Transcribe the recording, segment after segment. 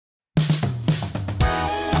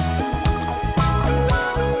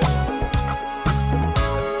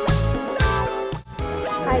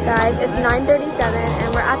guys, it's 9:37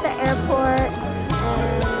 and we're at the airport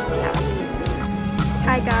and yeah.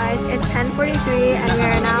 Hi guys, it's 10:43 and we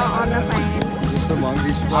are now on the plane. It's the Long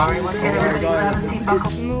Beach flight. Oh my God.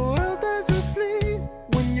 The world doesn't sleep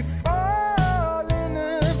when you're falling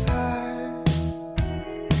apart.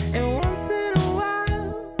 And once in a while,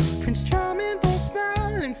 Prince Charming don't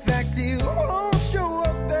smile. In fact, he won't show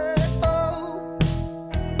up at all.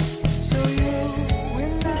 So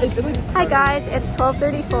Hi guys, it's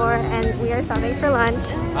 12:34 and we are stopping for lunch.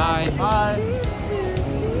 Hi. Hi.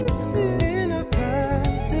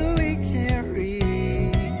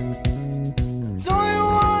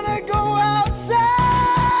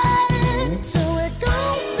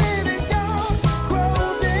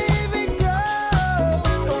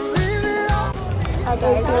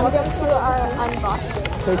 Guys, welcome to our unboxing.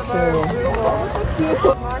 Picture.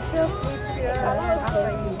 Matcha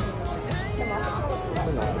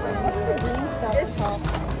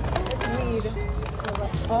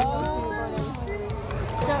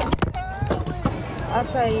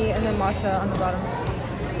Acai and then matcha on the bottom.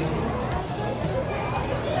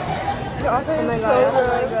 The acai Oh my is God, so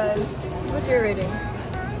really good. What's your rating?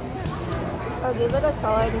 I'll give it a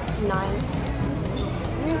solid 9.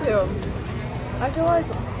 Me too. I feel like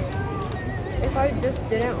if I just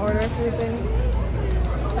didn't order everything,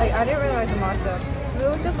 like I didn't realize the matcha. If it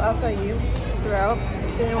was just acai throughout,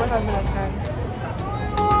 then it would have been a 10.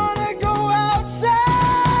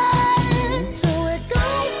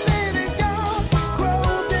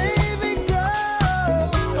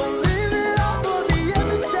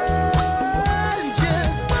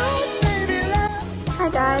 Hi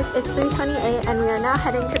guys, it's 3:28 and we are now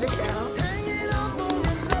heading to the show.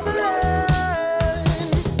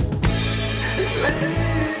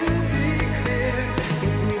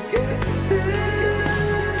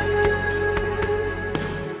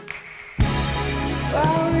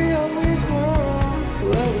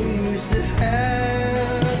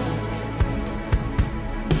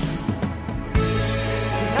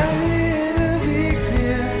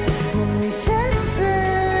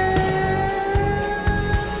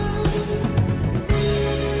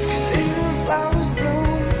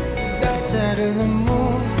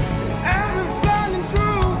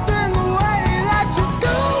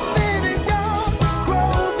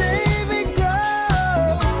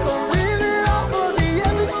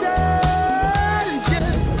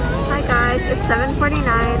 It's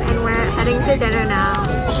 7:49 and we're heading to dinner now.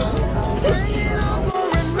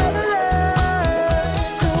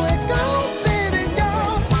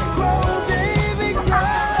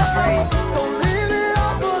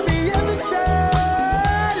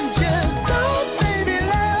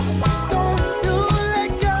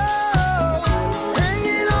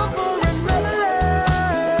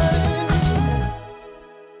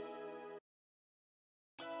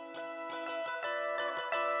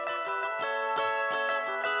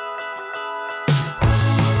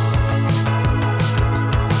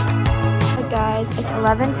 Guys, it's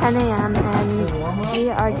 11:10 a.m. and we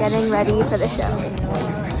are getting ready for the show.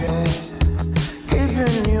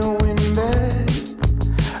 Keeping you in bed,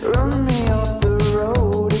 run me off the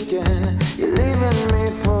road again. You're leaving me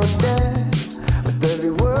for dead, with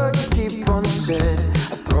every word you keep unsaid.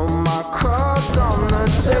 I throw my cards on the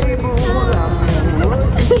table. I mean, what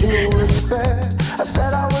did you expect? I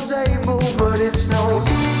said I was able, but it's no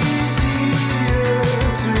easier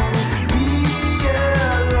to be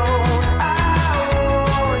alone.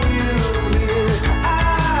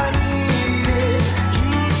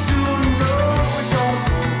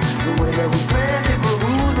 That we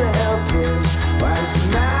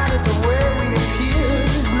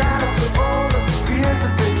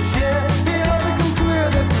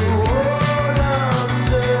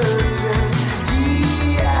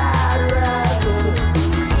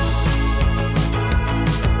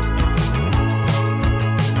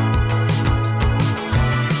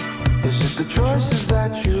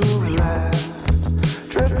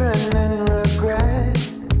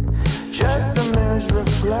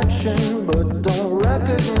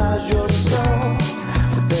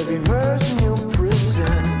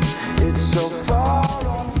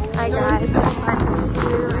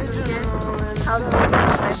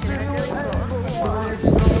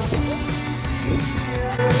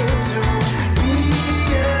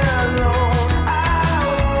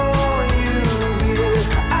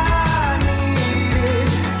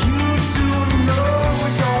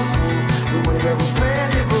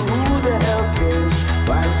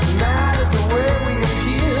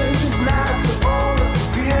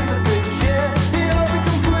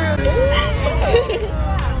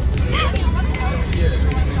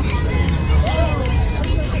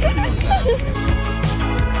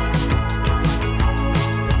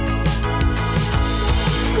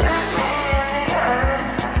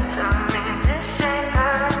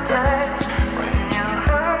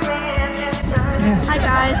Hi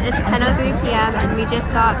guys, it's 10:03 p.m. and we just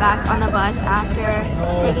got back on the bus after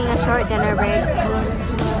taking a short dinner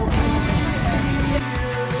break.